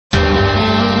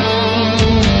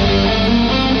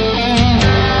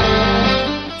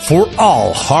For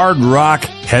all hard rock,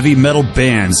 heavy metal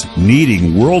bands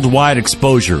needing worldwide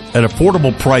exposure at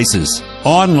affordable prices,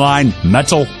 Online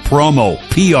Metal Promo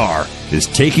PR is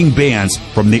taking bands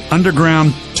from the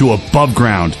underground to above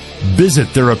ground.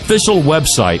 Visit their official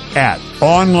website at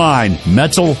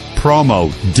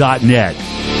onlinemetalpromo.net.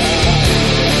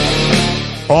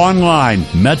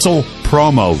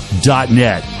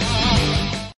 onlinemetalpromo.net.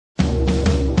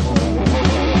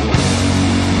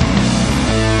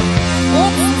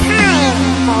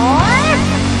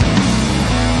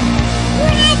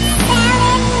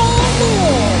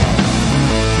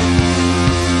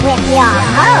 With your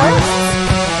hosts,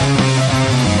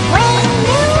 Wayne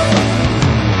Moon,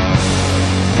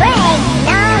 Greg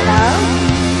Narlo,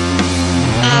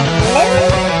 and Lou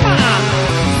Mack.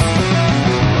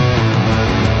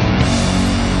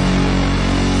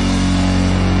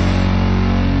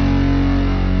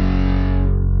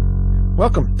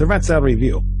 Welcome to Rat Salad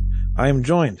Review. I am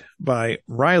joined by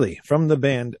Riley from the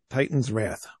band Titan's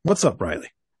Wrath. What's up, Riley?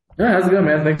 Yeah, how's it going,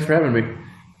 man? Thanks for having me.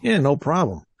 Yeah, no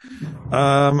problem.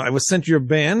 I was sent your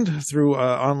band through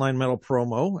Online Metal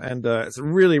Promo, and it's a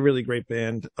really, really great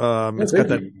band. It's got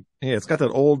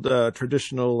that old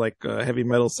traditional like heavy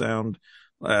metal sound,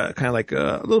 kind of like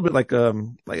a little bit like a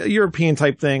European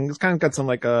type thing. It's kind of got some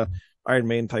like Iron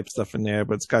Maiden type stuff in there,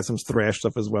 but it's got some thrash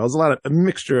stuff as well. It's a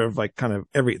mixture of like kind of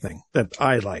everything that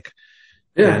I like.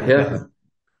 Yeah.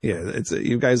 It's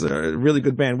you guys are a really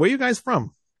good band. Where are you guys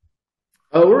from?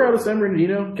 We're out of San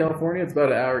Bernardino, California. It's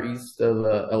about an hour east of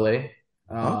LA.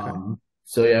 Okay.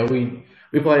 So yeah, we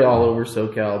play all over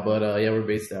SoCal, but yeah, we're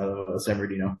based out of San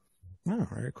Bernardino. Oh,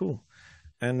 very cool.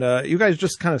 And you guys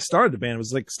just kind of started the band. It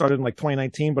was like started in like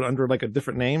 2019, but under like a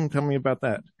different name. Tell me about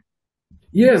that.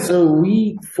 Yeah, so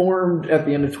we formed at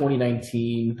the end of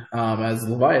 2019 as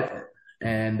Leviathan,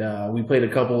 and we played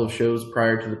a couple of shows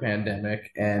prior to the pandemic.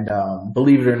 And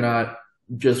believe it or not,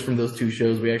 just from those two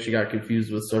shows, we actually got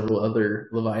confused with several other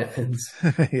Leviathans.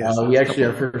 Yes,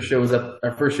 our first show was at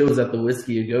the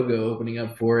Whiskey A Go Go, opening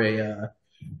up for a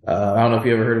I don't know if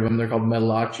you ever heard of them. They're called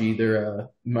Metalachi. They're a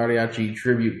mariachi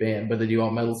tribute band, but they do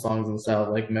all metal songs in the style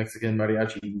of like Mexican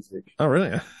mariachi music. Oh,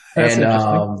 really? That's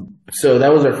interesting. So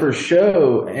that was our first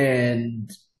show, and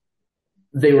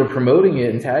they were promoting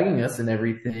it and tagging us and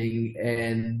everything,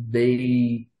 and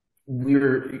we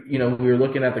were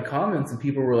looking at the comments, and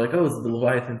people were like, "Oh, is it the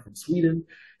Leviathan from Sweden?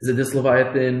 Is it this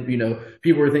Leviathan?"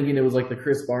 People were thinking it was like the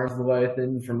Chris Barnes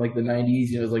Leviathan from like the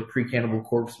 90s. It was like pre-Cannibal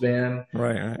Corpse band.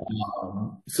 Right.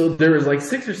 So there was like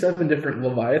 6 or 7 different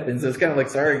Leviathans. It's kind of like,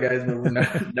 sorry guys, but we're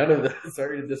not none of that.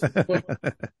 Sorry to disappoint.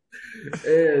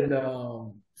 And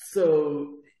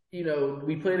so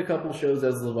we played a couple shows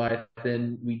as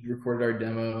Leviathan. We recorded our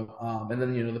demo, and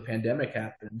then the pandemic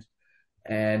happened.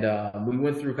 And we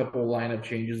went through a couple of lineup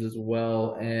changes as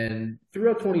well. And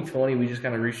throughout 2020, we just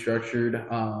kind of restructured.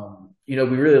 We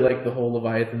really like the whole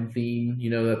Leviathan theme.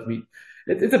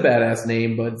 It's a badass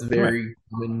name, but it's a very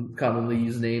commonly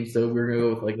used name. So we're going to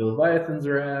go with like the Leviathan's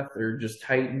Wrath or just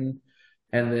Titan.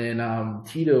 And then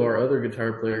Tito, our other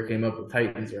guitar player, came up with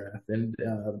Titan's Wrath. And,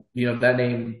 that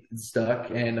name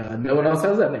stuck. And no one else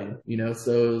has that name,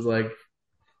 So it was like,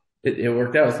 it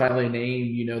worked out. It was finally a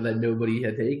name, that nobody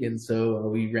had taken. So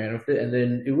we ran with it. And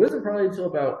then it wasn't probably until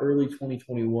about early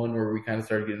 2021 where we kind of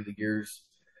started getting the gears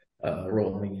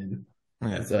rolling in.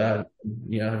 Yeah. So,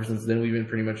 ever since then, we've been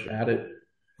pretty much at it.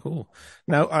 Cool.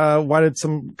 Now, why did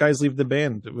some guys leave the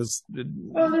band? There were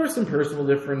some personal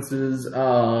differences, in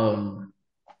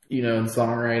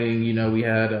songwriting. We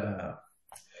had,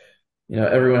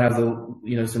 everyone has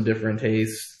some different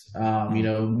tastes.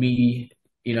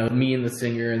 Me and the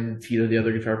singer and Tito, the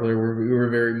other guitar player, we were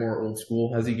very more old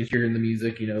school, as you could hear in the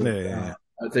music. I'd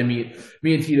say me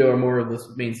and Tito are more of the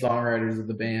main songwriters of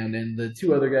the band, and the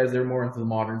two other guys, they're more into the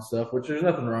modern stuff, which there's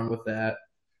nothing wrong with that.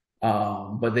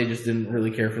 But they just didn't really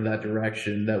care for that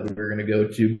direction that we were going to go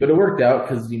to. But it worked out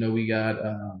because, we got,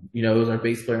 it was our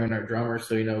bass player and our drummer.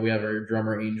 So, we have our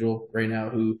drummer Angel right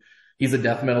now he's a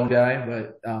death metal guy,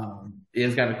 but it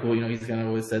is kind of cool. He's kind of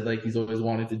always said like he's always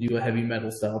wanted to do a heavy metal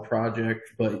style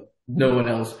project, but no one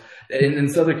else. In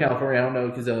Southern California, I don't know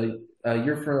because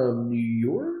you're from New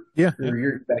York, or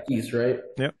you're back east, right?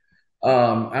 Yep. I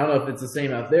don't know if it's the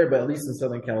same out there, but at least in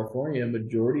Southern California, a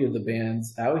majority of the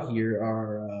bands out here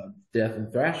are death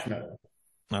and thrash metal.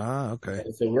 Ah, okay.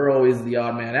 So we're always the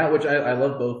odd man out, which I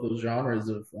love both those genres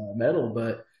of metal,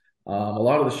 but a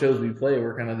lot of the shows we play,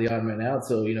 we're kind of the odd man out.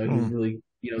 So, he's really,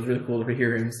 it's really cool to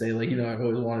hear him say like, I've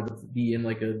always wanted to be in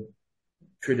like a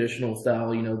traditional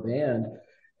style, band.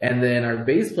 And then our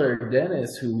bass player,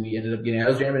 Dennis, who we ended up getting, I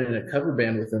was jamming in a cover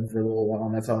band with him for a little while,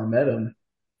 and that's how I met him.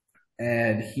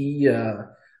 And he,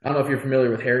 I don't know if you're familiar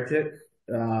with Heretic,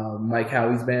 Mike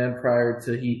Howie's band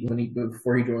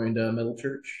before he joined Metal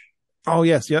Church. Oh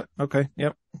yes, yep, okay,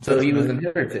 yep. So he was in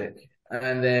Heretic.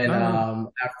 And then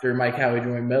after Mike Howie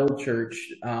joined Metal Church,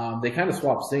 they kind of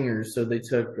swapped singers. So they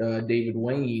took David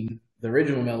Wayne, the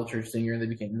original Metal Church singer, and they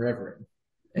became Reverend.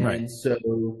 And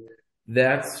so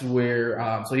that's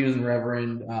where, so he was in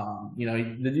Reverend.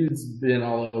 The dude's been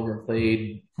all over and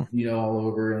played, all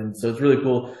over. And so it's really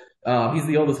cool. He's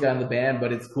the oldest guy in the band,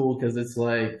 but it's cool because it's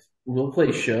like we'll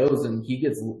play shows and he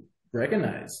gets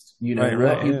recognized,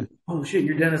 oh shit,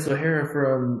 you're Dennis O'Hara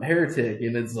from Heretic,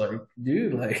 and it's like,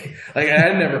 dude, like I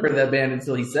had never heard that band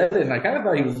until he said it, and I kind of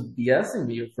thought he was BSing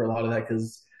me for a lot of that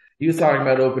because he was talking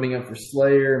about opening up for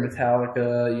Slayer,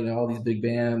 Metallica, all these big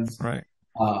bands, right?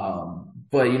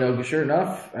 But sure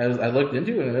enough, I looked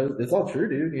into it, and it's all true,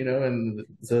 dude, and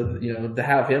so to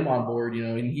have him on board,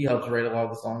 and he helps write a lot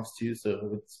of the songs too,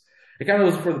 so it kind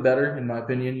of was for the better, in my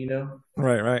opinion,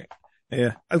 Right.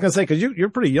 Yeah, I was gonna say because you're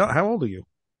pretty young. How old are you?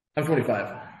 I'm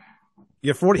 25.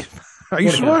 You're 40. Are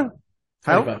you 25. sure?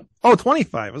 25. Oh,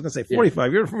 25. I was gonna say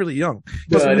 45. Yeah. You're really young.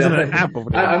 Using an app over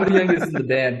there. I'm the youngest in the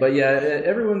band, but yeah,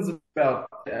 everyone's about.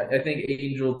 I think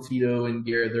Angel, Tito, and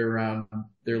Garrett, they're around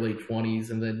their late 20s,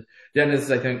 and then Dennis,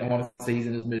 I want to say he's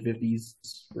in his mid 50s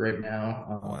right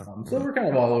now. So we're kind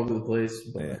of all over the place.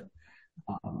 But,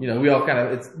 we all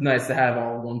it's nice to have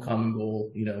all one common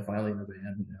goal, finally in the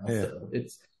band. So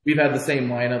we've had the same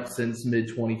lineup since mid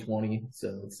 2020.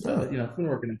 So it's, it's been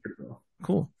working pretty well.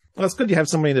 Cool. Well, it's good you have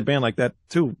somebody in the band like that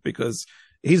too, because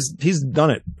he's done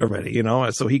it already,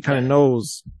 so he kind of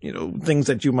knows, things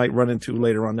that you might run into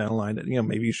later on down the line that,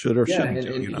 maybe you should or shouldn't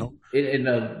do,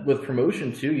 And with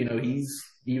promotion too, he's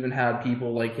even had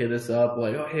people like hit us up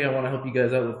like, oh, hey, I want to help you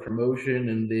guys out with promotion.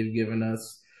 And they've given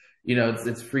us,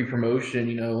 it's free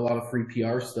promotion, a lot of free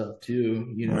PR stuff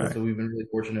too, right. So we've been really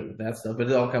fortunate with that stuff, but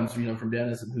it all comes, from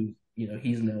Dennis and who,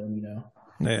 he's known,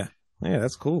 Yeah. Yeah,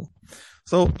 that's cool.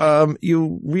 So,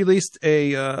 you released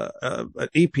an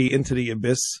EP, Into the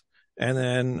Abyss, and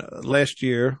then last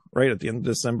year, right at the end of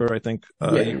December, I think,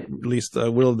 you released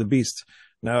Will of the Beast.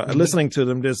 Now, listening to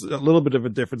them, there's a little bit of a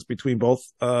difference between both.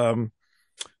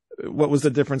 What was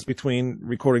the difference between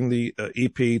recording the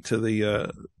EP to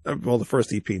the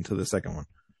first EP to the second one?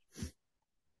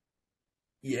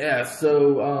 Yeah,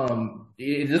 so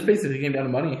it just basically came down to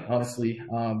money, honestly.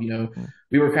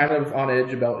 We were kind of on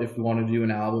edge about if we wanted to do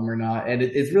an album or not, and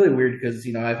it's really weird because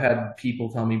I've had people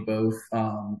tell me both.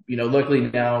 Luckily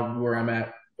now where I'm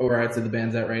at, or I'd say the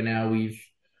band's at right now,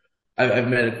 I've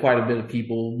met quite a bit of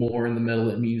people more in the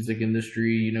metal music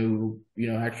industry,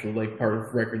 actual like part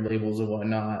of record labels and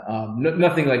whatnot.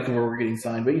 Nothing like to where we're getting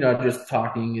signed, but just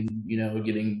talking and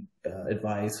getting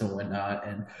advice and whatnot.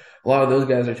 And a lot of those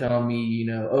guys are telling me,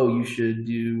 oh, you should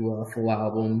do full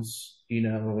albums,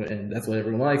 and that's what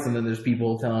everyone likes. And then there's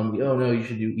people telling me, oh no, you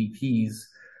should do EPs.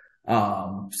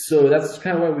 So that's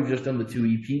kind of why we've just done the 2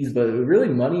 EPs. But really,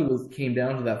 money came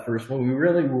down to that first one. We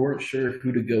really weren't sure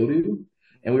who to go to.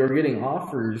 And we were getting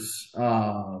offers,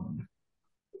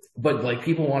 but like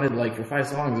people wanted like for 5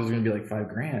 songs, it was going to be like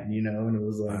 $5,000, and it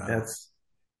was like, that's,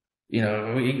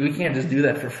 we can't just do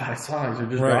that for 5 songs. We're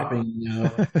just dropping,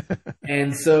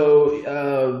 And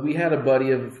so, we had a buddy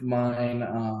of mine,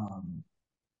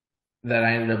 that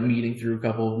I ended up meeting through a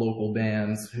couple of local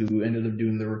bands who ended up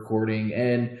doing the recording,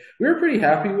 and we were pretty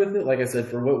happy with it. Like I said,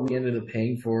 for what we ended up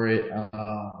paying for it,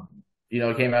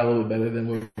 it came out a little bit better than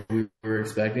what we were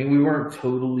expecting. We weren't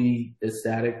totally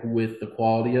ecstatic with the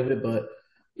quality of it, but,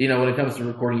 when it comes to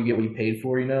recording, you get what you paid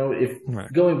for, If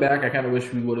going back, I kind of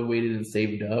wish we would have waited and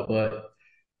saved up, but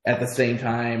at the same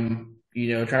time,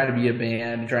 trying to be a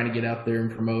band, trying to get out there and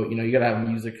promote, you got to have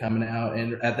music coming out.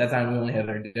 And at that time, we only had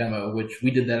our demo, which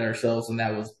we did that ourselves, and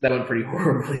that went pretty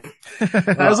horribly.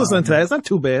 I was listening to that. It's not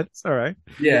too bad. It's all right.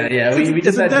 Yeah. We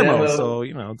did that demo, so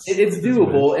it's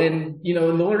doable. And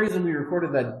and the only reason we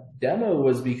recorded that demo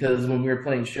was because when we were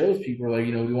playing shows, people were like,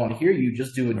 we want to hear you,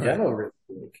 just do a demo real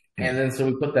quick. And then so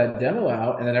we put that demo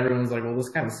out, and then everyone's like, well, this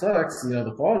kind of sucks.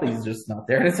 The quality's just not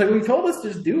there. And it's like, we told us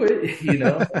just do it.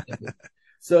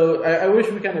 So I wish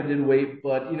we kind of did wait,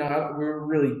 but we're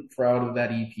really proud of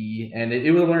that EP, and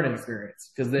it was a learning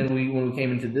experience because then when we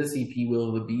came into this EP, Will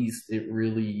of the Beast, it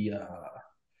really,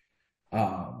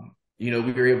 we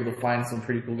were able to find some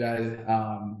pretty cool guys.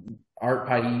 Art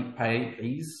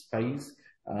Pais, I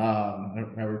don't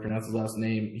remember how to pronounce his last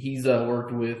name. He's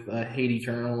worked with Hate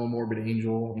Eternal, Morbid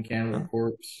Angel, and Cannibal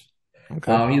Corpse.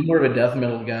 Okay. He's more of a death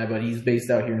metal guy, but he's based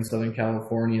out here in Southern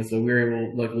California. So we were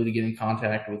able, luckily, to get in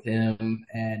contact with him,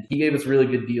 and he gave us a really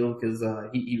good deal because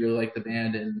he really liked the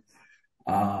band, and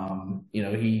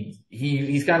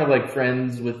he's kind of like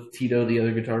friends with Tito, the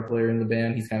other guitar player in the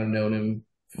band. He's kind of known him,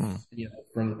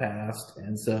 from the past.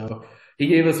 And so he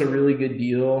gave us a really good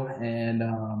deal. And,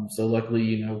 so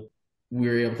luckily, we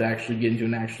were able to actually get into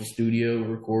an actual studio,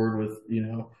 record with,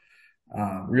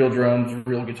 real drums,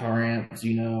 real guitar amps, that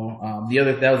was the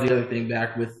other thing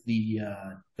back with the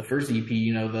first EP,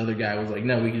 the other guy was like,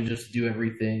 no, we can just do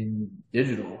everything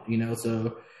digital,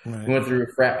 so Right. we went through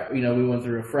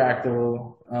a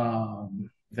Fractal,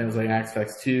 then it was like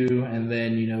Axe 2, and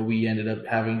then, we ended up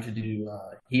having to do,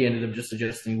 he ended up just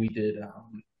suggesting we did,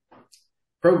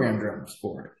 program drums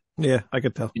for it. Yeah, I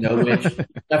could tell. Which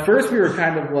at first we were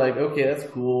kind of like, okay, that's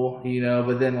cool,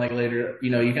 but then like later,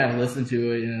 you kind of listen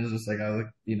to it and it was just like, I was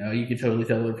like, you could totally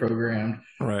tell they're programmed.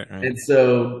 Right. And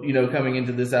so, coming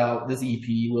into this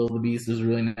EP, Will the Beast, is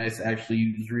really nice to actually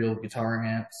use real guitar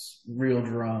amps, real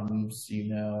drums,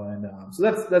 and so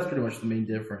that's pretty much the main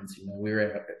difference. We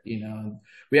were,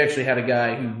 we actually had a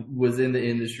guy who was in the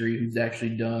industry who's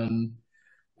actually done,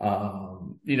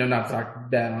 not to talk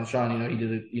bad on Sean, he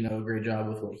did a great job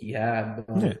with what he had,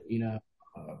 but, to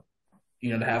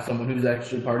have someone who's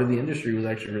actually part of the industry was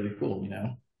actually really cool,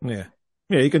 Yeah.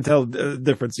 Yeah, you can tell the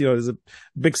difference. There's a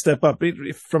big step up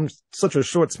from such a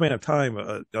short span of time,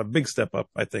 a big step up,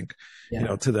 I think,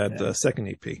 to that second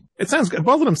EP. It sounds good.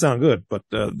 Both of them sound good, but,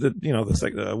 the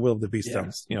Will of the Beast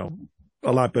sounds,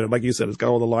 a lot better. Like you said, it's got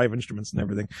all the live instruments and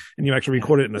everything, and you actually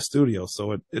recorded it in a studio.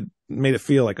 So it made it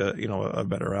feel like a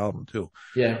better album too.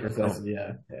 Yeah, precisely.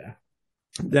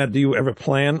 Yeah. Do you ever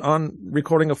plan on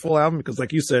recording a full album? Because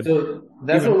like you said, so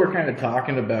that's what we're kind of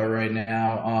talking about right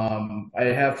now. I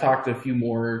have talked to a few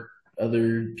more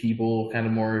other people kind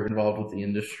of more involved with the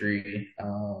industry,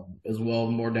 as well,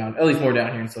 at least more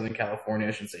down here in Southern California.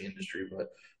 I shouldn't say industry, but at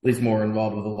least more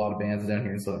involved with a lot of bands down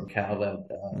here in Southern Cal that,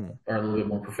 are a little bit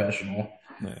more professional.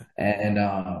 Yeah. And,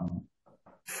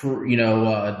 we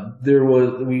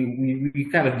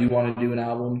kind of do want to do an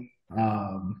album,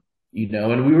 and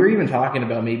we were even talking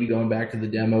about maybe going back to the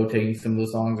demo, taking some of the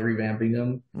songs, revamping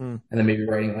them, and then maybe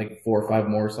writing like 4 or 5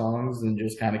 more songs and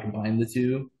just kind of combine the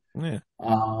two. Yeah.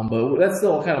 But that's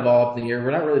still kind of all up in the air. We're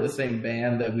not really the same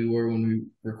band that we were when we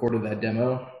recorded that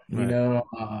demo,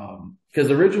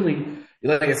 because originally,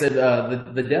 like I said,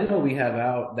 the demo we have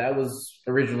out, that was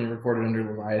originally recorded under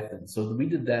Leviathan. So we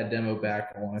did that demo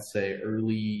back, I want to say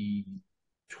early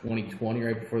 2020,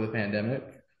 right before the pandemic.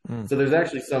 So there's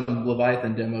actually some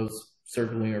Leviathan demos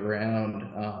circling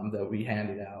around, that we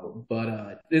handed out,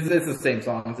 but, it's the same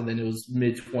songs. And then it was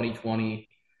mid 2020.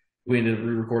 We ended up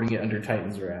re-recording it under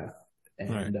Titan's Wrath.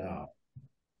 And,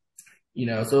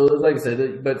 so like I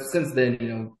said, but since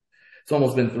then, it's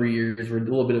almost been 3 years. We're a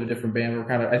little bit of a different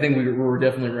band. I think we were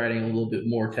definitely writing a little bit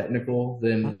more technical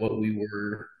than what we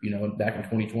were, back in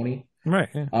 2020. Right.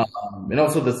 Yeah. And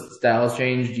also the style has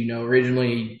changed.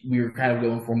 Originally we were kind of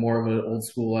going for more of an old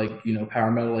school, like,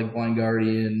 power metal, like Blind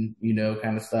Guardian,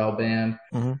 kind of style band.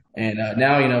 And,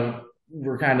 now,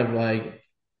 we're kind of like,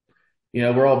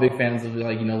 we're all big fans of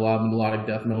like, a lot of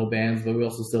death metal bands, but we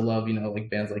also still love, like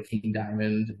bands like King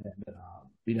Diamond and,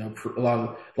 a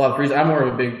lot of priests. I'm more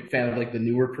of a big fan of like the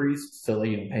newer priests. So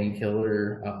like,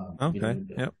 Painkiller,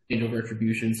 Angel of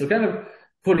Retribution. So kind of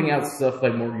putting out stuff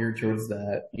like more geared towards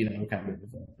that, kind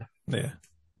of,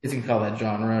 you can call that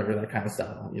genre or that kind of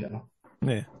style,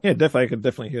 Yeah, definitely. I could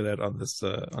definitely hear that on this,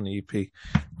 on the EP,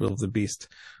 Will of the Beast.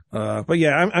 But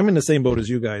yeah, I'm in the same boat as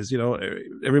you guys,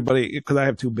 everybody, cause I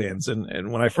have 2 bands.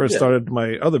 And when I first started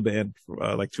my other band,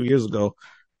 like 2 years ago,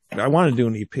 I wanted to do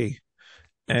an EP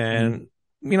and,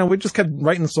 we just kept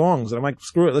writing songs and I'm like,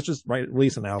 screw it. Let's just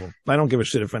release an album. I don't give a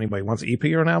shit if anybody wants an EP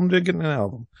or an album, to get an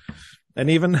album. And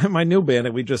even my new band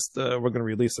that we just, we're going to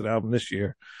release an album this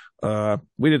year.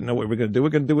 We didn't know what we were going to do. We're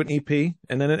going to do an EP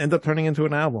and then it ended up turning into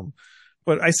an album.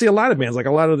 But I see a lot of bands, like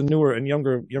a lot of the newer and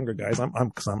younger guys.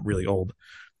 Cause I'm really old.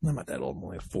 I'm not that old. I'm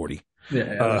only 40.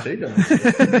 Yeah.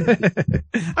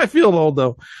 I feel old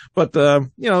though, but, I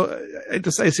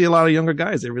see a lot of younger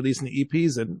guys. They're releasing the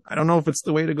EPs and I don't know if it's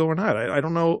the way to go or not. I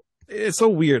don't know. It's so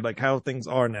weird, like how things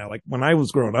are now. Like when I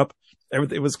was growing up,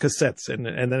 everything, it was cassettes and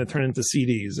then it turned into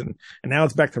CDs and now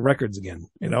it's back to records again,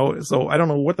 so I don't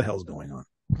know what the hell's going on.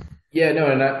 Yeah, no,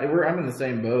 and I'm in the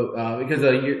same boat, because,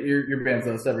 your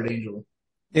band's Severed Angel.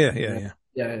 Yeah.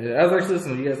 Yeah, I was actually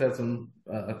listening. You guys had some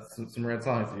rad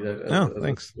songs.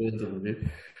 Thanks. But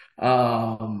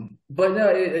no,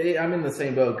 I'm in the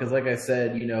same boat because, like I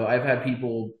said, I've had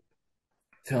people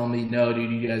tell me, "No,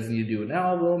 dude, you guys need to do an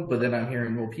album." But then I'm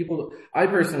hearing, well, people. I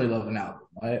personally love an album.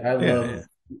 I love. Yeah.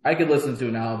 I could listen to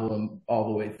an album all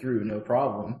the way through, no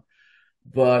problem.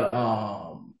 But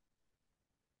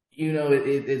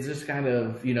it's just kind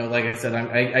of, like I said,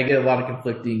 I get a lot of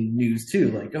conflicting news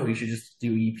too, like, oh, you should just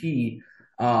do EP.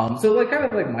 So like kind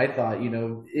of like my thought,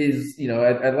 is,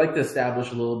 I'd like to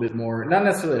establish a little bit more, not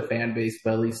necessarily a fan base,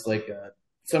 but at least like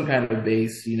some kind of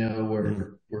base,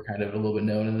 where we're kind of a little bit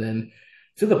known. And then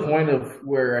to the point of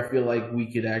where I feel like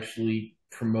we could actually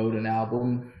promote an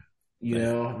album,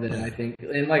 then I think,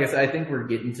 and like I said, I think we're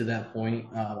getting to that point.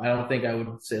 I don't think I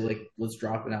would say like, let's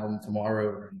drop an album tomorrow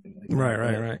or anything like that.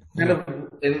 Right. Kind of,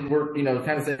 and we're, kind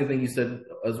of the same thing you said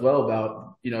as well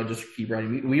about, just keep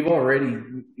writing. We've already,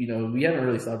 we haven't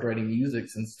really stopped writing music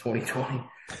since 2020.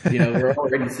 We're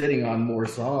already sitting on more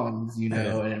songs,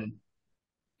 and,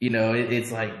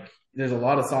 it's like, there's a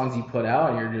lot of songs you put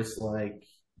out and you're just like,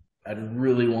 I'd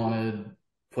really want to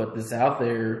put this out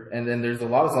there. And then there's a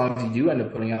lot of songs you do end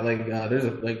up putting out. Like,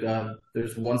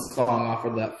 there's one song off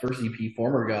of that first EP,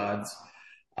 Former Gods.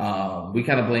 We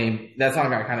kind of blame that song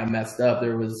got kind of messed up.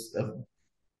 There was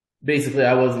basically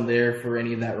I wasn't there for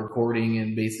any of that recording,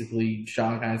 and basically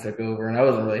Sean kind of took over, and I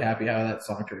wasn't really happy how that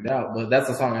song turned out. But that's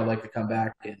a song I'd like to come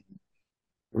back and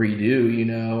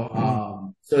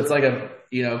redo, so it's like a,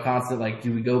 constant, like,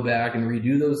 do we go back and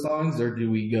redo those songs, or do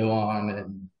we go on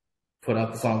and put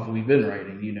out the songs we've been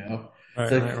writing, Right,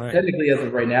 so right. technically as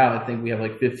of right now, I think we have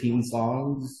like 15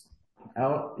 songs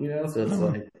out, so it's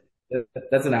like,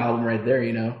 that's an album right there,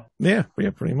 Yeah,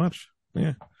 pretty much.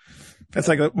 Yeah. It's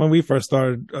like when we first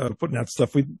started putting out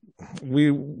stuff, we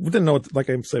didn't know like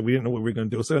I said, we didn't know what we were going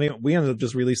to do. So anyway, we ended up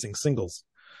just releasing singles.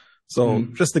 So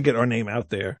just to get our name out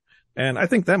there. And I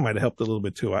think that might have helped a little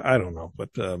bit too. I don't know, but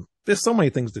there's so many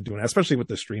things to do now, especially with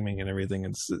the streaming and everything.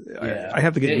 And I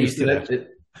have to get used to that.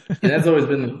 And that's always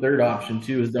been the third option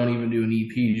too, is don't even do an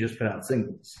EP, just put out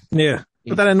singles. Yeah.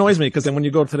 But that annoys me because then when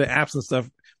you go to the apps and stuff,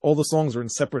 all the songs are in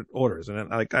separate orders,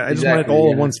 and I just want it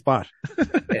all in one spot.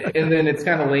 And then it's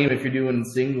kind of lame if you're doing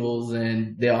singles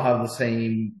and they all have the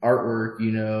same artwork.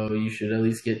 You should at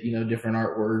least get different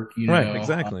artwork. Right,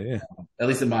 exactly. Yeah. At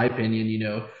least in my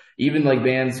opinion, even like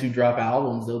bands who drop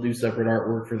albums, they'll do separate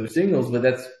artwork for their singles, but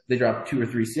they drop 2 or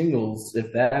 3 singles,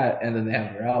 if that, and then they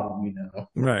have their album.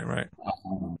 Right.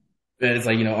 But it's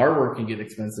like, artwork can get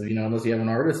expensive, unless you have an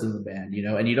artist in the band,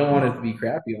 and you don't want it to be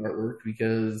crappy artwork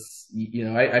because,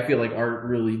 I feel like art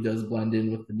really does blend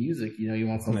in with the music. You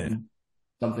want something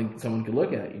someone could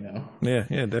look at,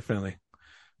 Yeah, definitely.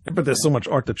 But there's so much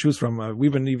art to choose from.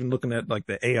 We've been even looking at like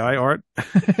the AI art,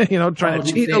 trying to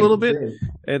cheat a little bit.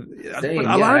 And but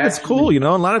a lot of it's cool,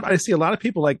 I see a lot of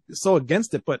people like so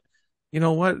against it, but you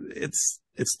know what? It's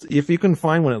if you can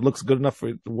find one that looks good enough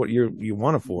for what you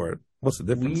want it for, what's the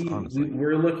difference? Honestly,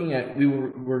 we're looking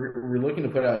to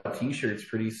put out T-shirts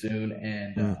pretty soon,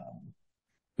 and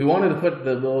we wanted to put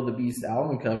the Will of the Beast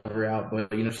album cover out,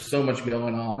 but so much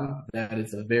going on that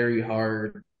it's a very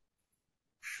hard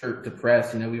shirt to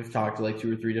press. We've talked to like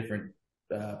 2 or 3 different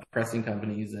pressing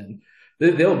companies, and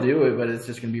they'll do it, but it's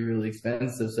just going to be really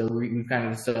expensive. So we've kind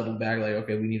of settled back, like,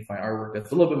 okay, we need to find artwork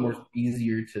that's a little bit more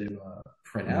easier to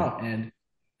print out. And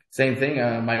same thing,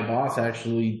 my boss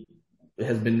actually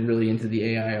has been really into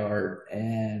the AI art,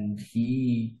 and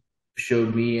he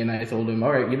showed me, and I told him,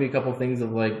 all right, give me a couple things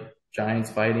of like giants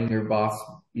fighting or boss,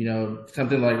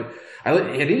 something like, I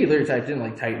think he literally typed in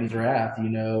like Titan's Wrath,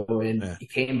 and he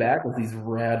came back with these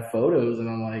rad photos, and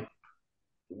I'm like,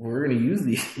 we're going to use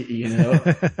these,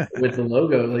 with the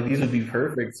logo, like these would be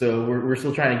perfect. So we're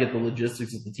still trying to get the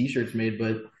logistics of the T-shirts made,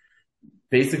 but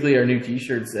basically our new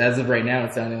T-shirts, as of right now,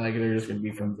 it's sounding like they're just going to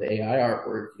be from the AI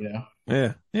artwork,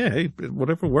 Yeah. Hey,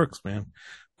 whatever works, man.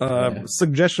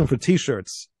 Suggestion for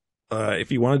T-shirts. If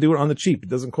you want to do it on the cheap, it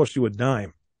doesn't cost you a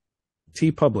dime.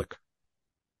 TeePublic.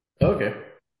 Okay.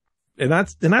 And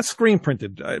that's screen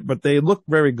printed, but they look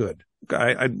very good.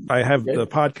 I have the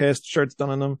podcast shirts done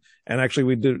on them, and actually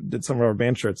we did some of our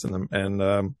band shirts in them,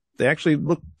 and they actually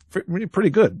look pretty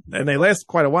good, and they last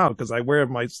quite a while because I wear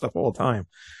my stuff all the time,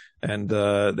 and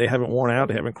they haven't worn out,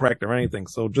 they haven't cracked or anything.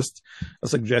 So just a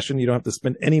suggestion: you don't have to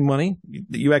spend any money.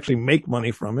 You actually make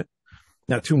money from it,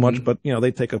 not too much, but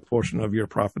they take a portion of your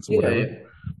profits or whatever. Yeah.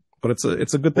 But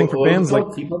it's a good thing for bands like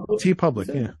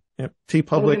TeePublic. Yeah.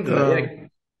 TeePublic.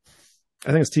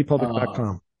 I think it's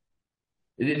teepublic.com.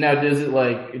 Now, does it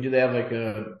do they have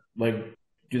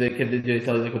do they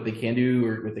tell you like what they can do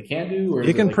or what they can't do? Or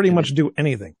you can pretty much do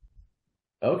anything.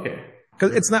 Okay.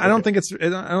 Because it's not. I don't think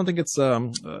it's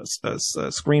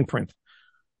screen print.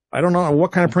 I don't know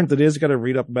what kind of print it is. You got to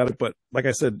read up about it. But like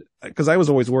I said, because I was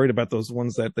always worried about those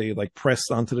ones that they like press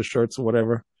onto the shirts or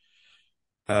whatever.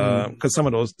 Because some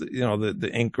of those, the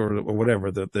ink or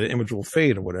whatever, the image will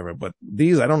fade or whatever. But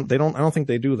these, I don't think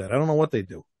they do that. I don't know what they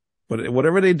do. but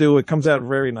whatever they do, it comes out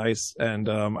very nice. And,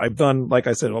 I've done, like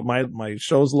I said, my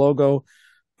show's logo.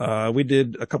 We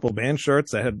did a couple of band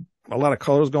shirts that had a lot of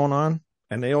colors going on,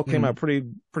 and they all came out pretty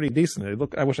decent.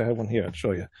 I wish I had one here. I'd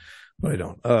show you, but I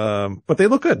don't. But they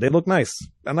look good. They look nice.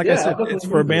 And like I said, it's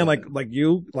for a band like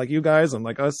you guys and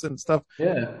like us and stuff.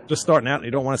 Yeah. Just starting out, and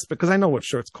you don't want to spend, because I know what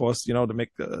shirts cost, to make,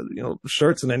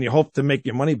 shirts, and then you hope to make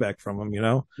your money back from them,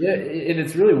 Yeah, and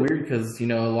it's really weird because, a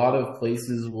lot of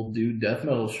places will do death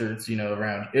metal shirts,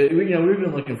 around. We've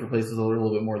been looking for places that are a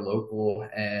little bit more local,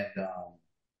 and,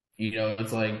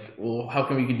 it's like, well, how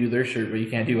come you can do their shirt, but you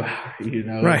can't do ours,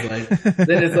 Right. It's like,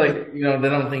 then it's like,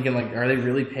 then I'm thinking, like, are they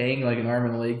really paying, like, an arm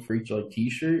and a leg for each, like,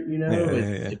 t-shirt,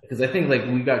 Because I think, like,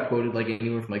 we got quoted, like,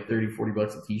 anywhere from, like,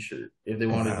 $30-$40 a t-shirt if they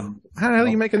wanted them. How the hell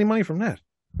do you make any money from that?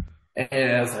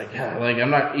 And I was like, yeah, like,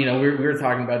 I'm not, we were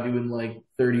talking about doing, like,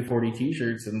 30-40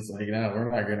 t-shirts, and it's like, no,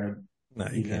 we're not gonna. No,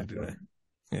 you can't do that.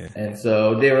 Yeah. And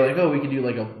so they were like, oh, we could do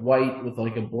like a white with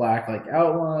like a black like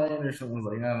outline or something. I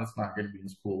was like, no, that's not going to be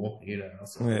as cool,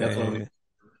 So that's why we.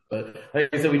 But like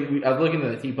I said, I was looking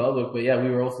at the TeePublic, but yeah, we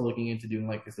were also looking into doing,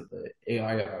 like I said, the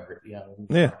AI art. Yeah.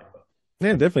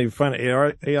 Yeah, definitely find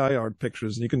AI art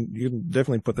pictures. You can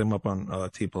definitely put them up on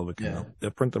TeePublic.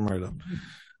 They'll print them right up.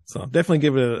 So definitely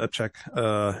give it a check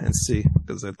and see,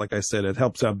 because like I said, it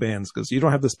helps out bands because you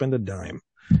don't have to spend a dime,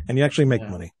 and you actually make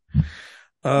money.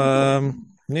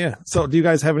 Yeah. So do you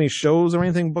guys have any shows or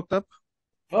anything booked up?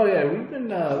 Oh yeah, we've been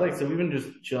like I said, we've been just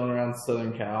chilling around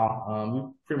Southern Cal. We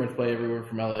pretty much play everywhere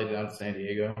from LA down to San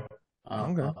Diego.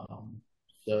 Okay.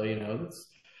 So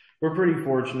we're pretty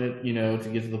fortunate, to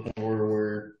get to the point where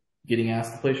we're getting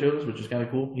asked to play shows, which is kind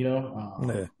of cool.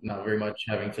 Not very much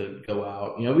having to go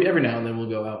out. We every now and then we'll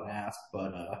go out and ask,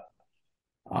 but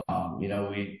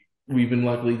we've been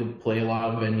lucky to play a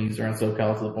lot of venues around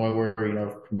SoCal to the point where,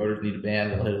 if promoters need a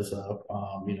band, they'll hit us up.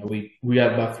 We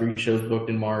have about 3 shows booked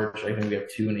in March. I think we have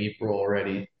 2 in April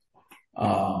already.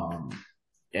 And,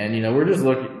 we're just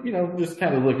looking, just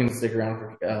kind of looking to stick around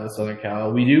for Southern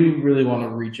Cal. We do really want to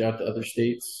reach out to other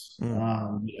states.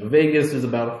 Vegas is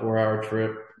about a 4-hour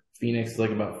trip. Phoenix is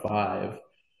like about 5.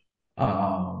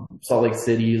 Salt Lake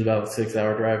City is about a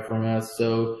 6-hour drive from us.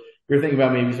 So, we're thinking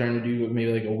about maybe starting to do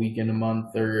maybe like a weekend a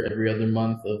month or every other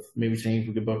month of maybe seeing if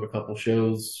we could book a couple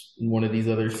shows in one of these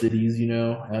other cities,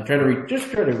 try to reach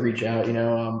out,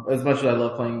 as much as I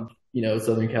love playing,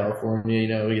 Southern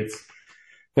California, it's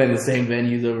playing the same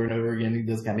venues over and over again. It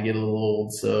does kind of get a little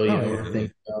old. So, we're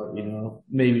thinking about,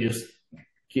 maybe just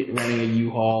renting a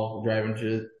U-Haul, driving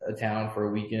to a town for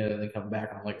a weekend and then come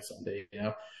back on like a Sunday,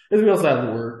 because we also have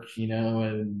to work,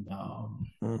 and,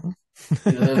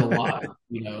 there's a lot,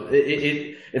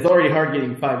 it's already hard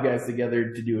getting 5 guys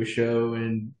together to do a show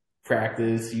and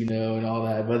practice, and all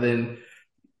that, but then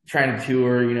trying to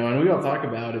tour, and we all talk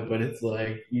about it, but it's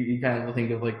like, you kind of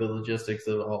think of like the logistics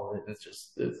of all of it.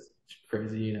 It's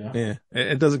crazy, Yeah.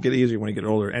 It doesn't get easier when you get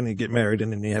older and you get married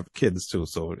and then you have kids too.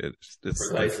 So it's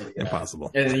like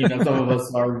impossible. And, some of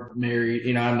us are married,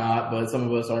 I'm not, but some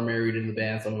of us are married in the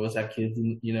band. Some of us have kids,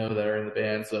 that are in the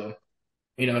band. So,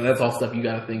 that's all stuff you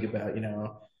got to think about, as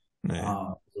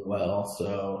well.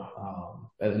 So,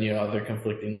 and then, other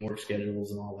conflicting work schedules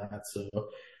and all that. So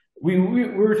we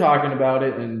were talking about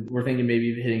it, and we're thinking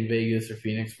maybe hitting Vegas or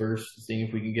Phoenix first, seeing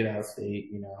if we can get out of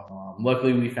state,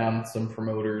 luckily we found some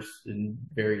promoters in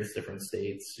various different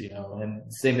states,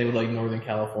 and same thing with like Northern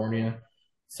California.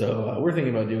 So, we're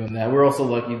thinking about doing that. We're also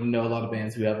lucky to know a lot of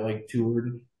bands who have like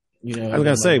toured. I was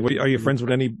gonna say, are you friends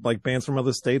with any like bands from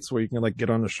other states where you can like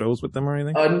get on the shows with them or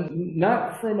anything?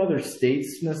 Not from other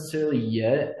states necessarily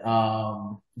yet.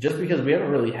 Just because we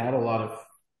haven't really had a lot of,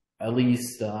 at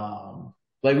least,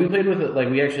 like we played with it.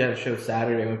 Like we actually had a show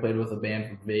Saturday. And we played with a band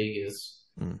from Vegas.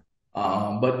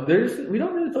 But we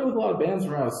don't really play with a lot of bands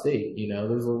from out of state.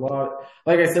 There's a lot.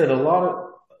 Like I said,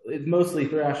 it's mostly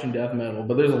thrash and death metal,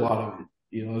 but there's a lot of it.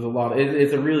 There's a lot.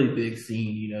 It's a really big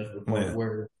scene. To the point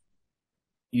where.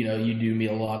 You do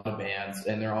meet a lot of bands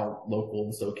and they're all local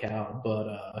in SoCal, but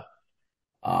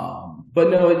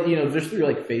no, just through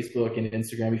like Facebook and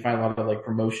Instagram, you find a lot of like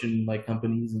promotion, like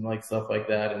companies and like stuff like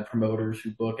that and promoters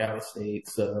who book out of state.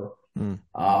 So,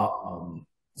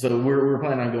 so we're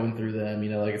planning on going through them,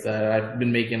 like I said, I've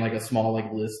been making like a small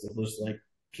like list of just like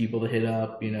people to hit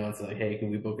up, it's like, hey, can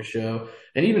we book a show?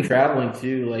 And even traveling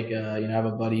too, like, I have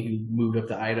a buddy who moved up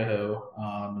to Idaho,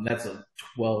 and that's a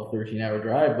 12-13 hour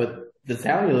drive, but the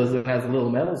town he lives in has a little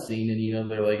metal scene,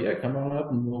 and they're like, yeah, come on up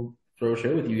and we'll throw a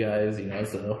show with you guys,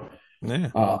 so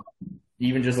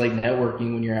even just like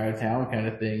networking when you're out of town kind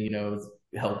of thing, has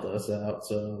helped us out.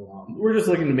 So we're just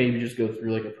looking to maybe just go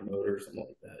through like a promoter or something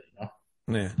like that,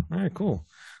 Yeah. All right, cool.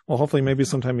 Well, hopefully maybe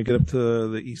sometime you get up to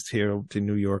the east here to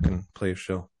New York and play a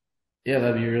show. Yeah,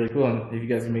 that'd be really cool. And if you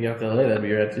guys can make it out to LA, that'd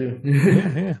be rad too.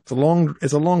 Yeah. It's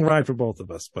a long ride for both of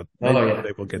us, but maybe Oh one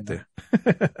day we'll get there.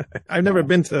 I've never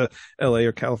been to LA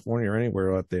or California or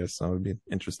anywhere out there, so it'd be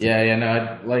interesting. Yeah.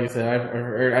 No, like I said,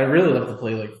 I'd really love to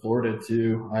play like Florida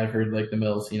too. I've heard like the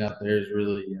metal scene out there is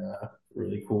really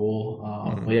cool.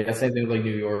 But yeah, same thing with like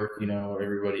New York. You know,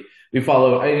 everybody we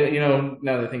follow.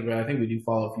 Now that I think about it, I think we do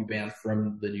follow a few bands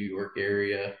from the New York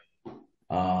area.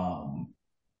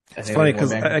 I It's think funny like one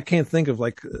because band. I can't think of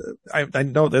like I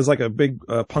know there's like a big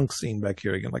punk scene back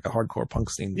here again, like a hardcore punk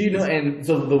scene. Do you know? And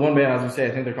so the one band I was gonna say,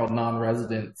 I think they're called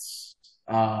Non-Residents.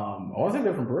 I want to think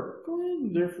they're from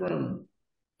Brooklyn. They're from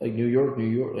like New York,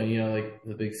 like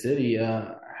the big city.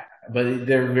 But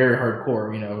they're very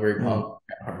hardcore, very punk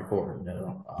hardcore.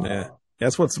 Yeah,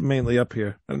 that's what's mainly up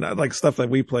here, and like stuff that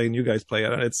we play and you guys play.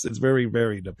 It's very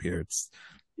varied up here. It's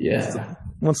Yeah.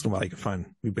 once in a while you can find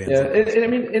new bands. Yeah, Like this. and I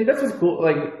mean, and that's what's cool.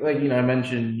 Like I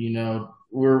mentioned,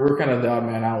 we're kind of the odd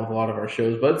man out with a lot of our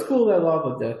shows, but it's cool that a lot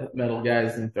of the death metal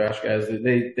guys and thrash guys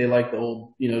they like the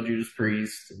old Judas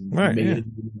Priest and Right? Yeah.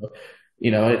 Maiden.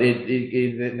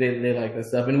 They like that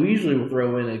stuff, and we usually will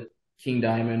throw in a King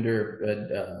Diamond or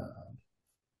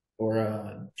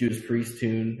a Judas Priest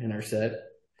tune in our set,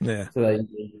 Yeah. so that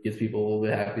gets people a little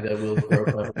bit happy that we'll throw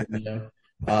up.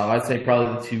 I'd say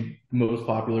probably the two most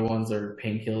popular ones are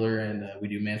Painkiller and we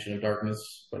do Mansion of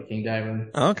Darkness by King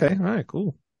Diamond. Okay. All right.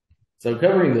 Cool. So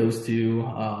covering those two,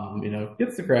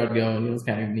 gets the crowd going. It was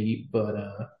kind of neat, but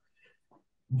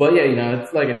yeah,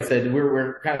 it's like I said,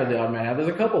 we're kind of the odd man out. There's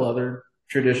a couple other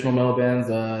traditional metal bands.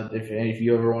 If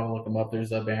you ever want to look them up,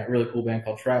 there's a really cool band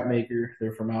called Trapmaker.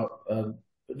 They're from out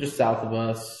just south of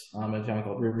us, in a town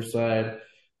called Riverside.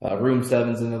 Room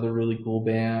Seven's another really cool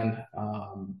band.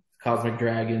 Cosmic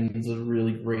Dragons is a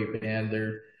really great band.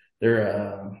 They're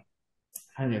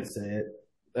how do you say it?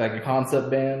 Like a concept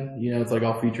band. It's like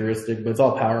all futuristic, but it's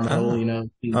all power metal.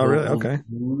 Oh, really? Okay.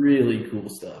 Really cool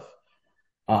stuff.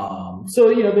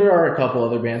 So there are a couple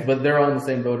other bands, but they're all in the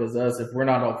same boat as us. If we're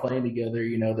not all playing together,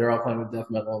 they're all playing with death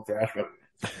metal and thrash metal.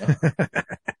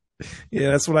 Yeah,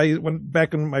 that's what I went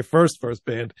back in my first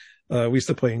band. We used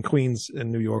to play in Queens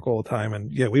in New York all the time,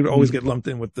 and yeah, we would always get lumped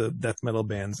in with the death metal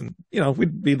bands, and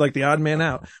we'd be like the odd man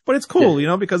out. But it's cool,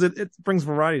 because it brings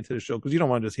variety to the show because you don't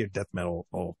want to just hear death metal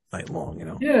all night long,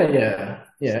 Yeah.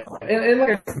 And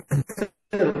like I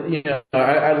said,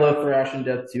 I love thrash and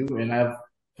death too, and I have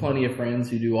plenty of friends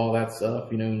who do all that stuff,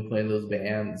 and play in those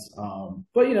bands.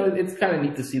 But it's kind of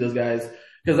neat to see those guys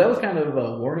because that was kind of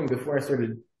a warning before I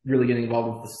started really getting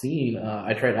involved with the scene.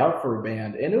 I tried out for a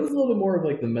band and it was a little bit more of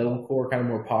like the metalcore, kind of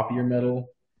more poppier metal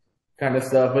kind of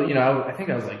stuff. But I think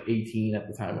I was like 18 at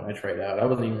the time when I tried out. I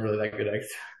wasn't even really that good.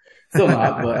 Still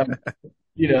not, but I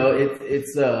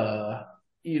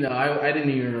didn't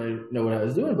even really know what I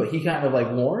was doing, but he kind of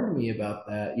like warned me about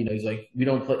that. He's like,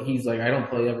 I don't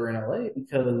play ever in LA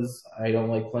because I don't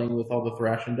like playing with all the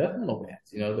thrash and death metal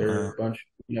bands. They're a bunch,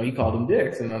 he called them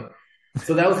dicks. And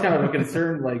so that was kind of a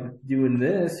concern, like doing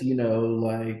this,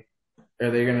 like, are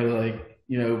they going to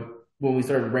when we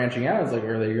started branching out, it's like,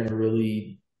 are they going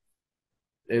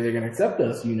to accept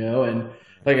us, and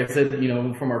like I said,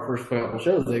 from our first couple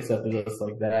shows, they accepted us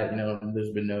like that, and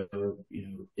there's been no,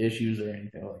 issues or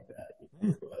anything like that.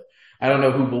 But I don't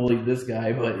know who bullied this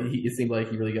guy, but it seemed like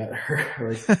he really got hurt.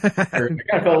 I kind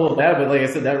of felt a little bad, but like I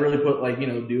said, that really put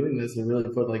doing this, it really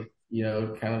put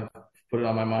kind of put it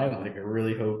on my mind. Like, I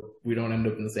really hope we don't end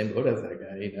up in the same boat as that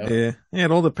guy, Yeah. Yeah.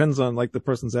 It all depends on like the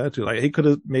person's attitude. Like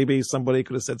maybe somebody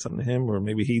could have said something to him or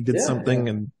maybe he did something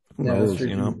and who knows,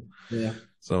 Yeah.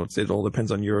 So it all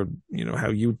depends on your, how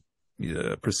you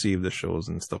perceive the shows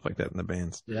and stuff like that in the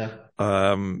bands. Yeah.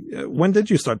 When did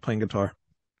you start playing guitar?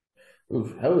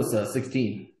 Oof, I was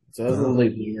 16. So I was a little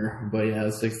late bloomer, but yeah, I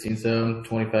was 16, so I'm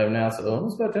 25 now, so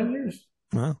almost about 10 years.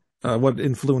 Wow. What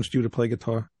influenced you to play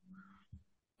guitar?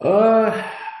 Well,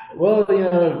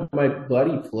 my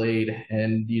buddy played,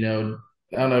 and I don't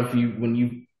know if when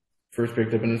you first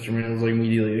picked up an instrument, it was like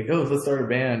immediately like, oh, let's start a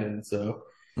band, and so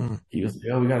he was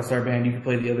like, oh, we got to start a band. You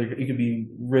could be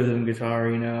rhythm guitar,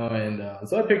 and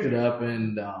so I picked it up,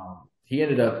 and he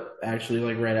ended up actually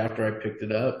like right after I picked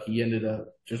it up, he ended up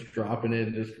just dropping it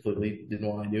and just completely didn't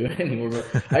want to do it anymore. But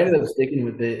I ended up sticking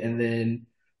with it, and then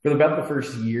for about the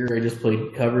first year, I just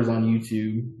played covers on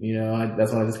YouTube.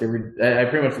 That's when I discovered. I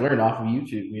pretty much learned off of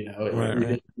YouTube.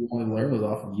 Everything I wanted to learn was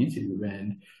off of YouTube,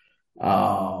 and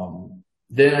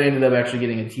then I ended up actually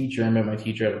getting a teacher. I met my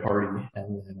teacher at a party,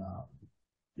 and then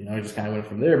I just kind of went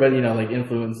from there. But like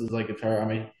influences like guitar. I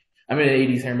mean, I'm in an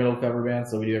 80s hair metal cover band,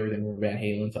 so we do everything from Van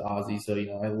Halen to Ozzy. So,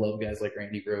 I love guys like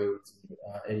Randy Rhoads,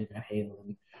 Eddie Van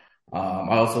Halen.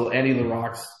 I also, Andy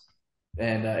LaRock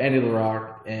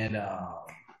and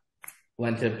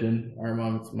Glenn Tipton are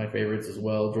amongst my favorites as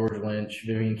well. George Lynch,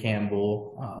 Vivian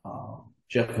Campbell,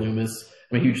 Jeff Loomis.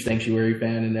 I'm a huge Sanctuary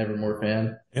fan and Evermore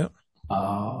fan. Yep.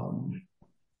 Trying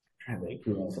to think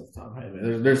who else at the top of my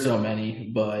head. There's so many,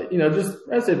 but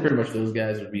I'd say pretty much those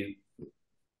guys would be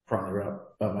probably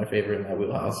about my favorite in that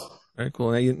wheelhouse. Very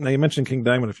cool. Now you mentioned King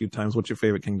Diamond a few times. What's your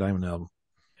favorite King Diamond album?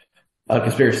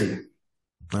 Conspiracy.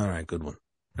 All right, good one.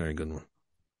 Very good one.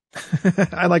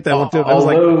 I like that one too.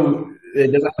 Although it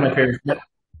doesn't have my favorite.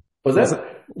 Was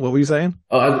that? What were you saying?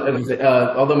 Oh, I was going to say,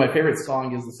 although my favorite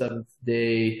song is the 7th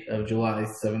day of July,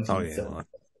 17th. Oh yeah, well,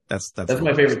 that's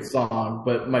my favorite song,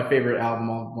 but my favorite album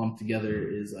all lumped together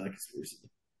is Conspiracy.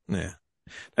 Yeah,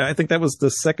 I think that was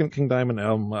the second King Diamond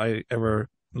album I ever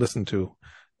listened to,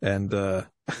 and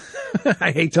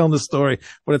I hate telling this story,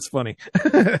 but it's funny.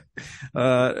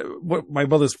 My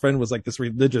mother's friend was like this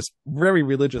very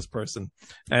religious person,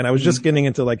 and I was just getting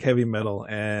into like heavy metal,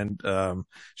 and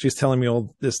she's telling me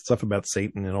all this stuff about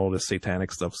Satan and all this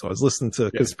satanic stuff. So I was listening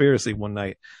to Conspiracy one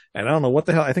night, and I don't know what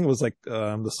the hell. I think it was like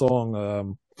the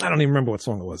song. I don't even remember what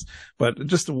song it was, but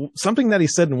just something that he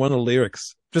said in one of the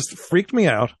lyrics just freaked me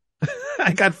out.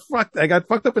 I got fucked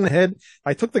up in the head.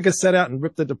 I took the cassette out and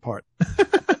ripped it apart.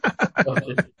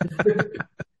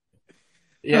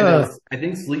 I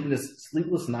think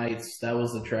Sleepless Nights, that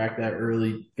was the track that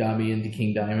really got me into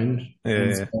King Diamond.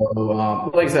 Yeah.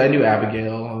 So, like I said, I knew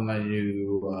Abigail and I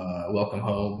knew Welcome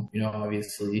Home,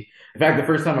 obviously. In fact, the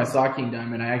first time I saw King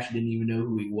Diamond, I actually didn't even know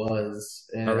who he was.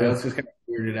 And I was just kind of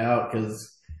weirded out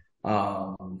because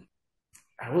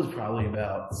I was probably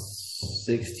about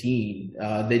 16.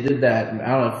 They did that, I don't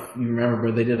know if you remember,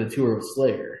 but they did a tour with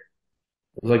Slayer.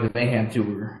 It was like the Mayhem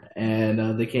tour,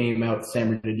 and they came out to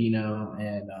San Bernardino,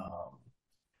 and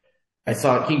I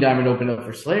saw King Diamond open up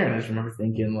for Slayer, and I just remember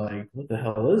thinking, like, what the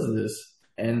hell is this?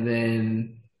 And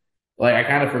then, like, I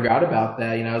kind of forgot about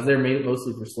that. I was there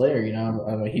mostly for Slayer.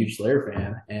 I'm a huge Slayer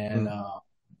fan, and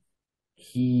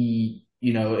he,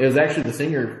 it was actually the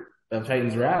singer of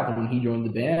Titan's Wrath. When he joined the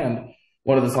band,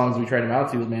 one of the songs we tried him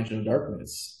out to was Mansion of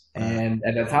Darkness, and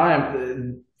at that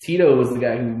time, Tito was the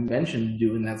guy who mentioned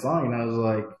doing that song, and I was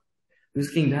like, who's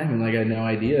King Diamond? Like, I had no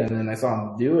idea. And then I saw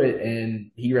him do it,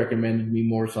 and he recommended me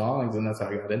more songs, and that's how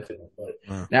I got into it. But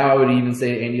now I would even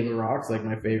say Andy LaRock's like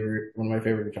one of my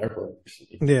favorite guitar players.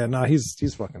 Yeah, no, he's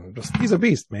fucking he's a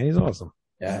beast, man. He's awesome.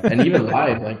 Yeah, and even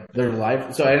live, like they're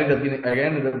live. So I ended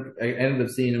up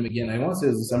seeing him again. I want to say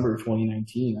it was December of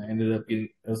 2019.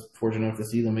 I was fortunate enough to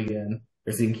see them again,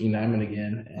 or seeing King Diamond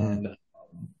again, and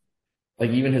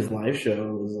like even his live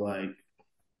show was like,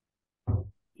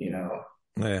 yeah,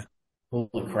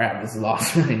 holy crap, this is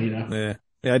awesome, Yeah.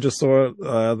 I just saw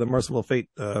the Merciful Fate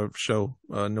show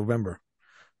November.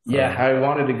 Yeah, I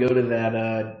wanted to go to that.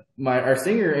 Our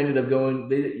singer ended up going.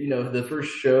 The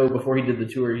first show before he did the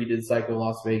tour, he did Psycho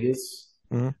Las Vegas.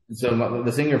 Mm-hmm. So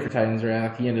the singer for Titan's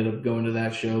Wrath, he ended up going to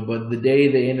that show. But the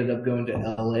day they ended up going to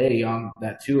LA on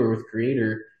that tour with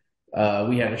Creator,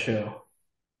 we had a show.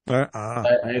 I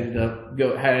ended up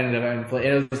having to play,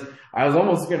 and I was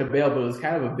almost going to bail, but it was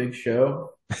kind of a big show.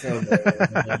 So I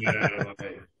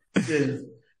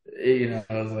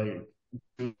was like,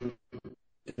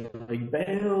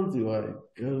 bail? Do I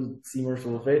go see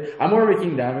Merciful Fate? I'm more of a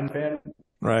King Diamond fan,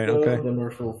 right? Okay. Than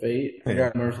Merciful Fate. I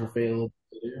got Merciful Fate a little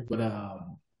bit later, but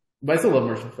I still love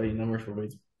Merciful Fate. Merciful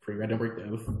Fate's pretty great. Don't Break the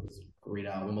Oath. It's a great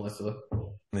album, Melissa.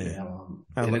 Yeah,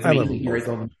 and it's amazing he writes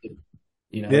all the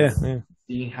music.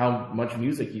 Seeing how much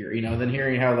music here, then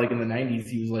hearing how like in the 90s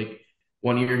he was like,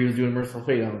 one year he was doing Merciful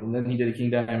Fate album, and then he did a King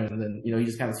Diamond, and then he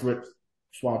just kind of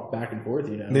swapped back and forth.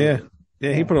 Yeah,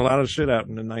 he put a lot of shit out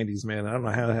in the 90s, man. I don't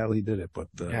know how the hell he did it, but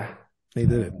he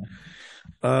did it.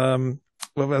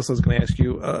 What else I was going to ask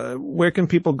you? Where can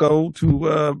people go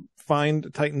to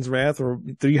find Titan's Wrath, or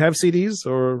do you have CDs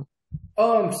or?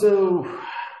 So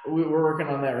we're working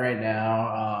on that right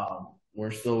now.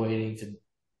 We're still waiting to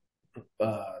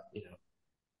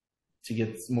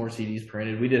get more CDs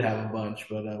printed. We did have a bunch,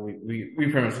 but we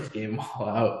pretty much just gave them all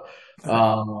out.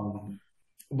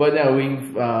 But no,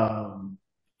 we've I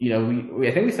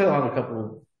think we still have a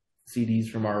couple CDs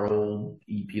from our old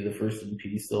EP. The first EP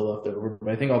is still left over,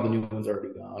 but I think all the new ones are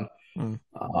already gone.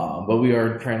 But we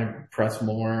are trying to press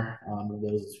more of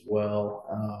those as well.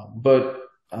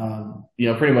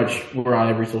 Pretty much we're on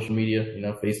every social media,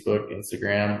 Facebook,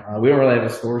 Instagram. We don't really have a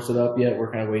store set up yet.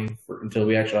 We're kind of waiting until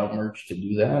we actually have merch to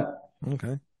do that.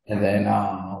 Okay. And then,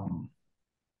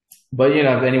 But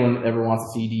if anyone ever wants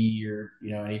a CD or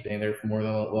anything, they're more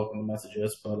than welcome to message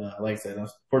us. But like I said,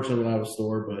 unfortunately we don't have a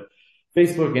store, but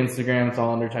Facebook, Instagram, it's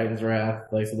all under Titans Wrath.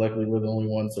 Like I said, luckily we're the only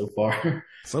one so far.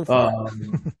 So far.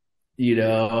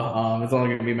 It's only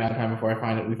going to be a matter of time before we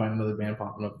find another band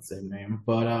popping up with the same name.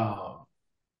 But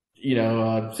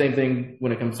same thing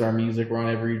when it comes to our music. We're on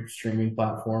every streaming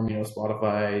platform.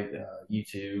 Spotify,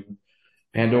 YouTube,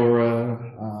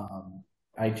 Pandora,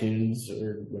 iTunes,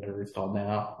 or whatever it's called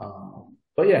now.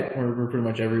 But yeah, we're pretty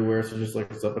much everywhere. So just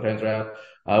look us up at Titans Wrath.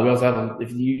 We also have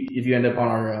if you end up on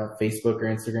our Facebook or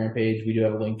Instagram page, we do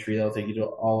have a link tree that'll take you to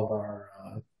all of our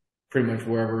pretty much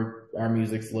wherever our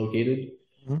music's located.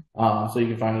 So you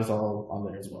can find us all on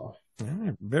there as well. All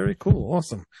right, very cool.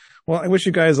 Awesome. Well, I wish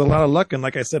you guys a lot of luck. And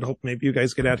like I said, hope maybe you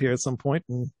guys get out here at some point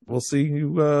and we'll see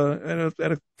you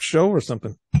at a show or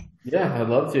something. Yeah, I'd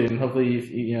love to. And hopefully, if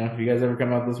you guys ever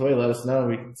come out this way, let us know.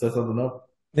 We can set something up.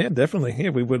 Yeah, definitely. Yeah,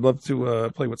 we would love to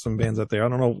play with some bands out there. I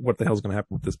don't know what the hell's going to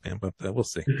happen with this band, but we'll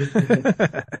see.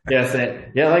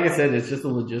 Yeah, like I said, it's just the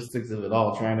logistics of it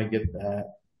all, trying to get that,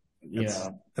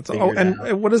 That's all.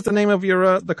 And what is the name of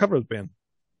your the covers band?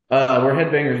 We're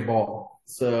Headbangers Ball.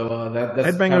 So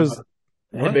that's Headbangers.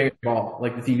 Headbangers Ball,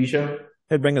 like the TV show.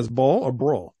 Headbangers Ball or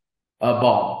Brawl?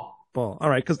 Ball. All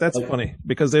right, because that's funny.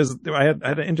 Because I had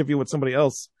an interview with somebody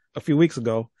else a few weeks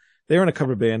ago. They're in a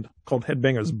cover band called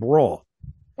Headbangers Brawl.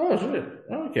 Oh shit!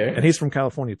 Okay. And he's from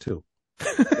California too.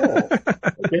 Oh,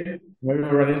 okay. Maybe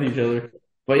we'll run into each other.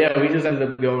 But yeah, we just ended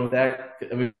up going with that.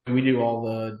 I mean, we do all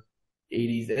the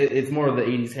 '80s. It's more of the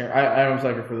 '80s hair. I'm a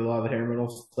sucker for a lot of the hair metal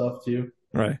stuff too.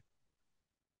 Right.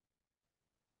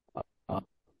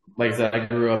 Like I said, I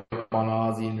grew up on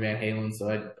Ozzy and Van Halen, so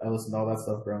I listened to all that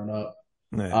stuff growing up.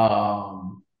 Right.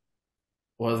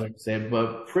 What was I going to say?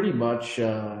 But pretty much,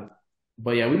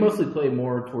 but yeah, we mostly play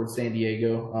more towards San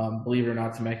Diego. Believe it or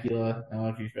not, Temecula, I don't know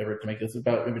if you've ever Temecula, it's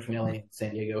about in between LA and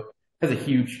San Diego, has a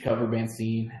huge cover band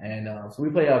scene. And so we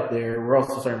play out there. We're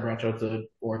also starting to branch out to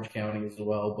Orange County as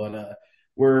well. But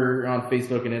we're on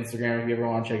Facebook and Instagram. If you ever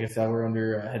want to check us out, we're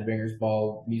under Headbangers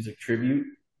Ball Music Tribute.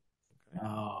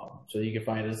 So you can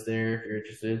find us there if you're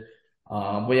interested.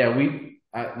 But yeah,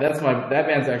 that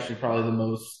band's actually probably the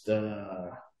most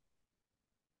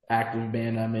active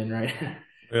band I'm in right now.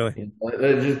 Really? Like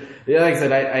I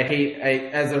said, I hate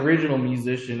as an original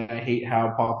musician, I hate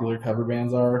how popular cover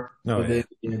bands are. Oh, yeah.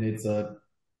 And it's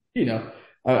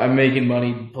I'm making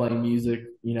money playing music,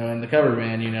 in the cover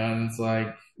band, and it's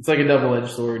like a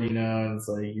double-edged sword, and it's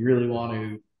like you really want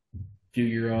to do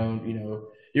your own,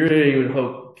 you really would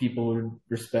hope people would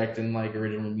respect and like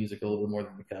original music a little bit more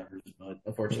than the covers, but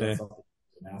unfortunately, that's something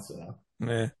now. So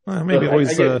well, maybe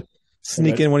always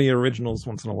sneak in one of your originals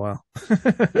once in a while.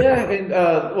 Yeah, and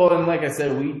like I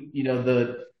said, we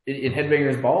in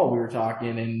Headbangers Ball we were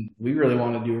talking, and we really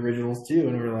want to do originals too,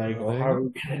 and we're like, well, how are we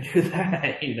gonna do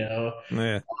that?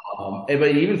 Yeah.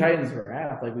 But even Titans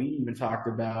Wrath, like we even talked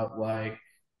about like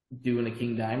doing a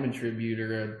King Diamond tribute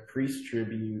or a Priest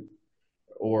tribute.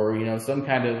 Or, some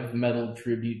kind of metal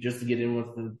tribute just to get in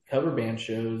with the cover band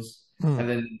shows. And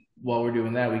then while we're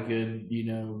doing that, we could,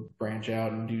 branch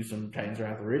out and do some Titans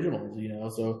Wrath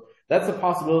originals, So that's a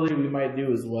possibility we might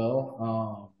do as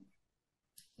well.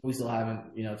 We still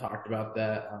haven't, talked about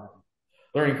that.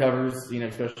 Learning covers,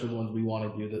 especially the ones we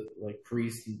want to do, that like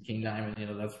Priest and King Diamond,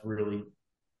 that's really,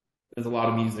 there's a lot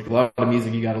of music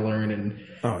you got to learn. And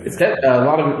it's a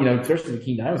lot of, especially the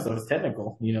King Diamond stuff is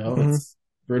technical, it's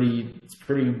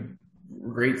pretty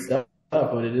great stuff,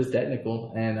 but it is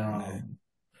technical. And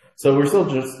so we're still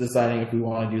just deciding if we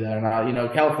want to do that or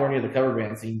not. California, the cover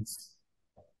band scene's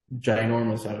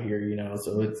ginormous out here,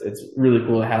 so it's really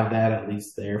cool to have that at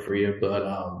least there for you. But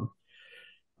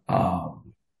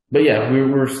yeah,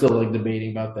 we're still like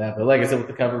debating about that. But like I said, with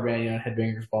the cover band,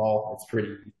 Headbangers Ball, it's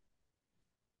pretty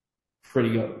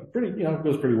good.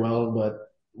 Goes pretty well, but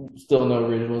still no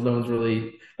originals. No one's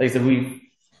really, like I said, we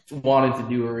wanted to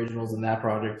do originals in that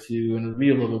project too, and it'd be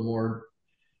a little bit more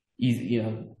easy,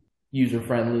 user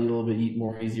friendly, a little bit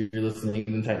more easier listening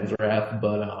than Titans Wrath.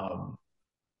 But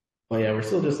yeah, we're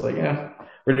still just like,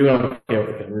 we're doing okay with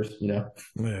the covers, Yeah.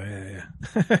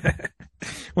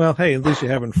 Well, hey, at least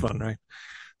you're having fun, right?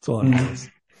 That's all that matters.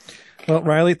 Well,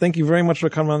 Riley, thank you very much for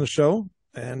coming on the show,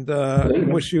 and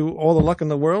wish you all the luck in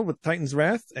the world with Titans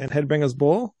Wrath and Headbangers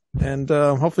Ball, and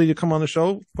hopefully you come on the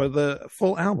show for the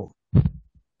full album.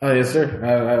 Oh, yes, sir.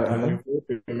 I'm looking forward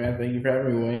to it, man. Thank you for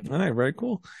having me, Wayne. All right, very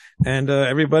cool. And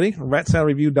everybody,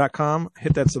 ratsaladreview.com,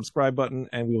 hit that subscribe button,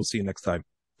 and we will see you next time.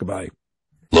 Goodbye.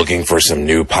 Looking for some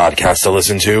new podcasts to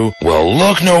listen to? Well,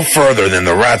 look no further than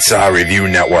the Ratsaw Review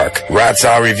Network.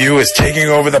 Ratsaw Review is taking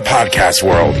over the podcast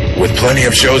world with plenty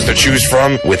of shows to choose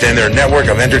from within their network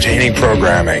of entertaining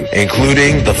programming,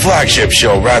 including the flagship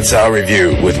show Ratsaw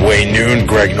Review with Wayne Noon,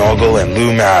 Greg Noggle, and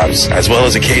Lou Mavs, as well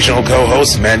as occasional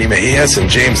co-hosts Manny Mejias and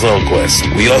James Lilquist.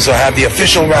 We also have the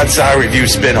official Ratsaw Review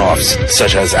spin-offs,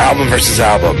 such as Album vs.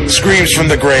 Album, Screams from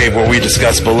the Grave, where we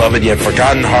discuss beloved yet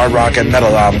forgotten hard rock and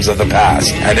metal albums of the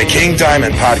past, and a King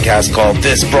Diamond podcast called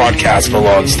This Broadcast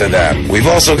Belongs to Them. We've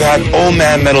also got Old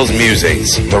Man Metal's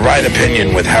Musings, The Right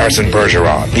Opinion with Harrison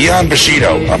Bergeron, Beyond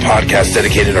Bushido, a podcast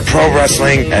dedicated to pro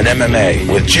wrestling and MMA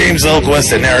with James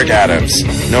Lilquist and Eric Adams,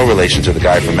 no relation to the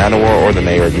guy from Manowar or the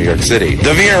mayor of New York City.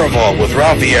 The Vieira Vault with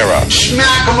Ralph Vieira.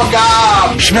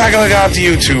 Schmack-a-magob! Schmack-a-magob to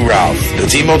you too, Ralph. The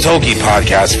Timo Tolkki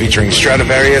podcast featuring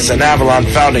Stradivarius and Avalon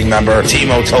founding member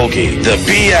Timo Tolkki. The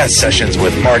BS Sessions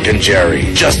with Mark and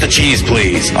Jerry. Just the Cheese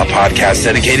Please, a podcast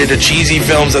dedicated to cheesy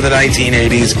films of the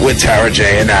 1980s with Tara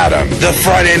J. and Adam. The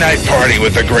Friday Night Party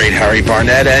with the great Harry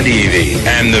Barnett and Evie.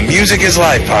 And the Music is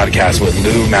Life podcast with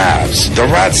Lou Mavs. The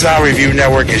Ratsaw Review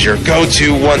Network is your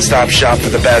go-to one-stop shop for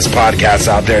the best podcasts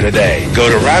out there today. Go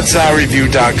to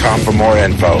ratsawreview.com for more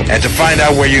info and to find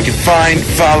out where you can find,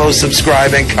 follow,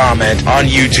 subscribe, and comment on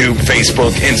YouTube,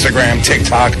 Facebook, Instagram,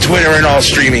 TikTok, Twitter, and all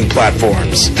streaming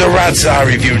platforms. The Ratsaw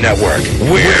Review Network.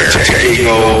 We're taking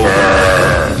over.